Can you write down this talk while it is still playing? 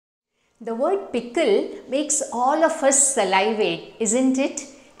The word pickle makes all of us salivate, isn't it?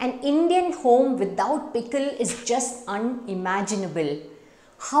 An Indian home without pickle is just unimaginable.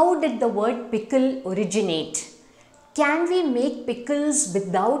 How did the word pickle originate? Can we make pickles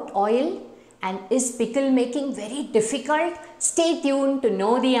without oil? And is pickle making very difficult? Stay tuned to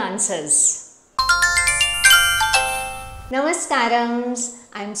know the answers. Namaskarams.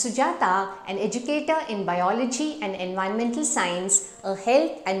 I am Sujata, an educator in biology and environmental science, a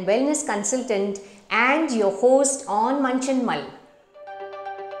health and wellness consultant, and your host on Munch and Mull.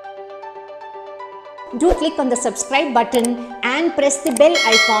 Do click on the subscribe button and press the bell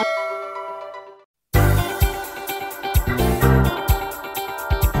icon.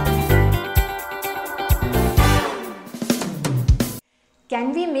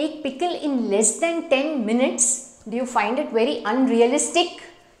 Can we make pickle in less than 10 minutes? Do you find it very unrealistic?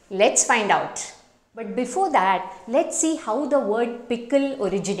 Let's find out. But before that, let's see how the word pickle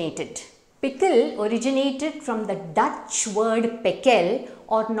originated. Pickle originated from the Dutch word pekkel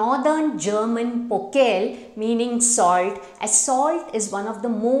or Northern German pokel, meaning salt, as salt is one of the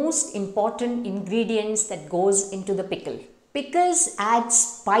most important ingredients that goes into the pickle. Pickles add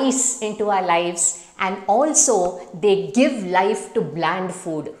spice into our lives and also they give life to bland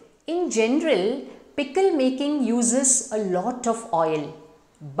food. In general, pickle making uses a lot of oil.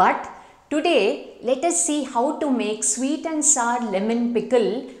 But today, let us see how to make sweet and sour lemon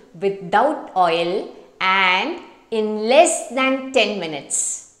pickle without oil and in less than 10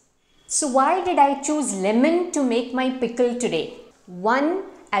 minutes. So why did I choose lemon to make my pickle today? One,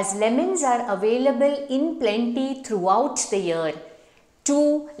 as lemons are available in plenty throughout the year.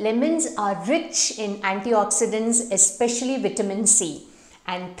 Two, lemons are rich in antioxidants, especially vitamin C.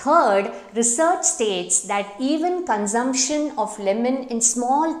 And third, research states that even consumption of lemon in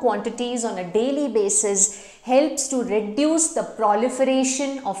small quantities on a daily basis helps to reduce the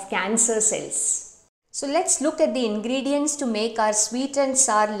proliferation of cancer cells. So let's look at the ingredients to make our sweet and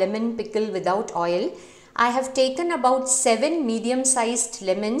sour lemon pickle without oil. I have taken about 7 medium-sized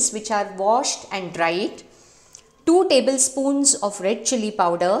lemons which are washed and dried, 2 tablespoons of red chili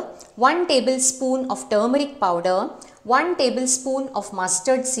powder, 1 tablespoon of turmeric powder, 1 tablespoon of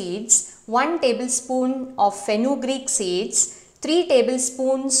mustard seeds, 1 tablespoon of fenugreek seeds, 3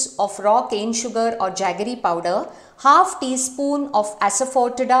 tablespoons of raw cane sugar or jaggery powder, half teaspoon of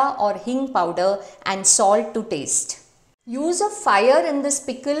asafoetida or hing powder and salt to taste. Use of fire in this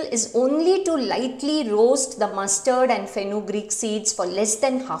pickle is only to lightly roast the mustard and fenugreek seeds for less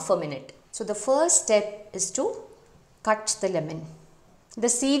than half a minute. So the first step is to cut the lemon. The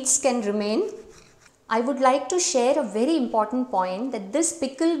seeds can remain. I would like to share a very important point that this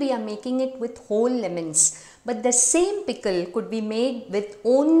pickle we are making it with whole lemons. But the same pickle could be made with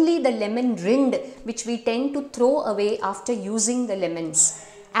only the lemon rind which we tend to throw away after using the lemons.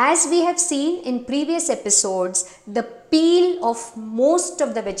 As we have seen in previous episodes, the peel of most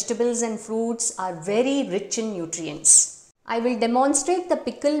of the vegetables and fruits are very rich in nutrients. I will demonstrate the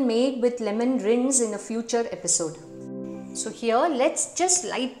pickle made with lemon rinds in a future episode. So here let's just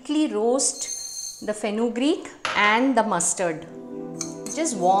lightly roast the fenugreek and the mustard,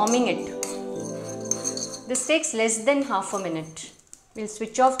 just warming it. This takes less than half a minute. We'll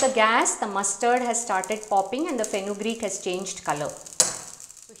switch off the gas. The mustard has started popping and the fenugreek has changed color.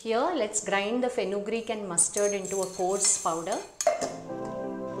 So here let's grind the fenugreek and mustard into a coarse powder.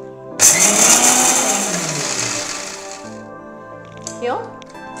 Here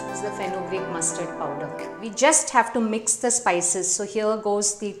is the fenugreek mustard powder. We just have to mix the spices. So here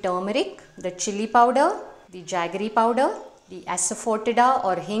goes the turmeric, the chili powder, the jaggery powder, the asafoetida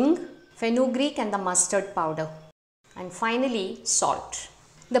or hing, fenugreek and the mustard powder, and finally salt.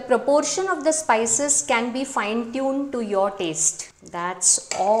 The proportion of the spices can be fine-tuned to your taste. That's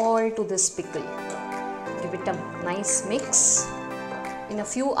all to this pickle. Give it a nice mix. In a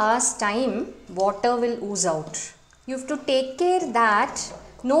few hours time, water will ooze out. You have to take care that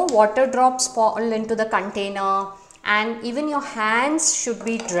no water drops fall into the container, and even your hands should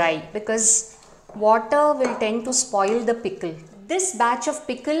be dry because water will tend to spoil the pickle. This batch of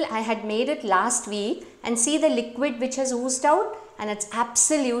pickle I had made it last week, and see the liquid which has oozed out, and it's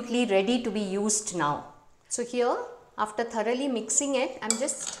absolutely ready to be used now. So here, after thoroughly mixing it, I'm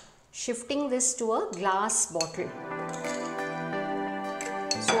just shifting this to a glass bottle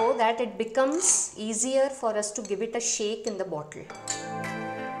so that it becomes easier for us to give it a shake in the bottle.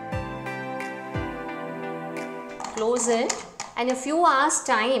 Close it, and in a few hours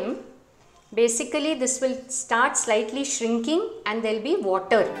time, basically this will start slightly shrinking and there will be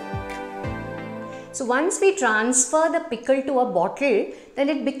water. So once we transfer the pickle to a bottle, then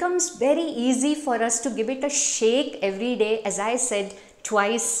it becomes very easy for us to give it a shake every day, as I said,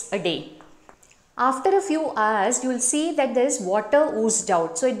 twice a day. After a few hours, you will see that there is water oozed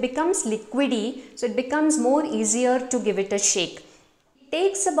out. So it becomes liquidy, so it becomes more easier to give it a shake. It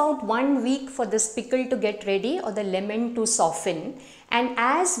takes about 1 week for this pickle to get ready or the lemon to soften. And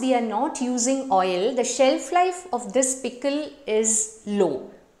as we are not using oil, the shelf life of this pickle is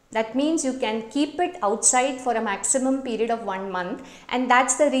low. That means you can keep it outside for a maximum period of 1 month, and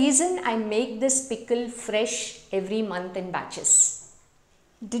that's the reason I make this pickle fresh every month in batches.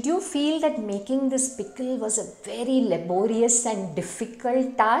 Did you feel that making this pickle was a very laborious and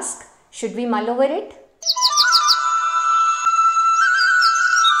difficult task? Should we mull over it?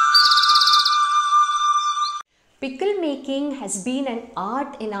 Pickle making has been an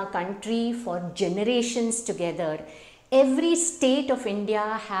art in our country for generations together. Every state of India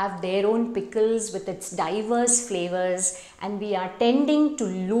have their own pickles with its diverse flavors, and we are tending to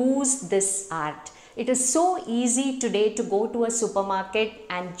lose this art. It is so easy today to go to a supermarket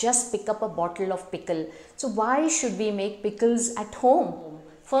and just pick up a bottle of pickle. So why should we make pickles at home?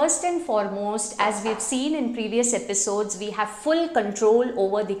 First and foremost, as we've seen in previous episodes, we have full control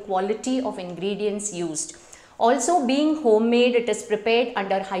over the quality of ingredients used. Also, being homemade, it is prepared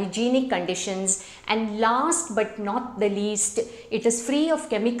under hygienic conditions, and last but not the least, it is free of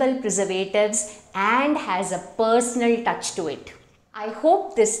chemical preservatives and has a personal touch to it. I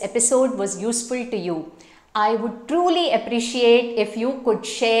hope this episode was useful to you. I would truly appreciate if you could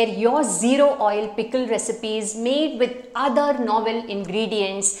share your zero oil pickle recipes made with other novel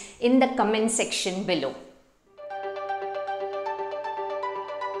ingredients in the comment section below.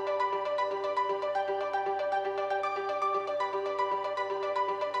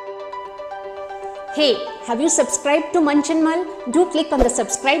 Hey, have you subscribed to Munch and Mull? Do click on the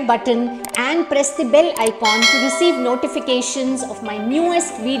subscribe button and press the bell icon to receive notifications of my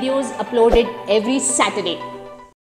newest videos uploaded every Saturday.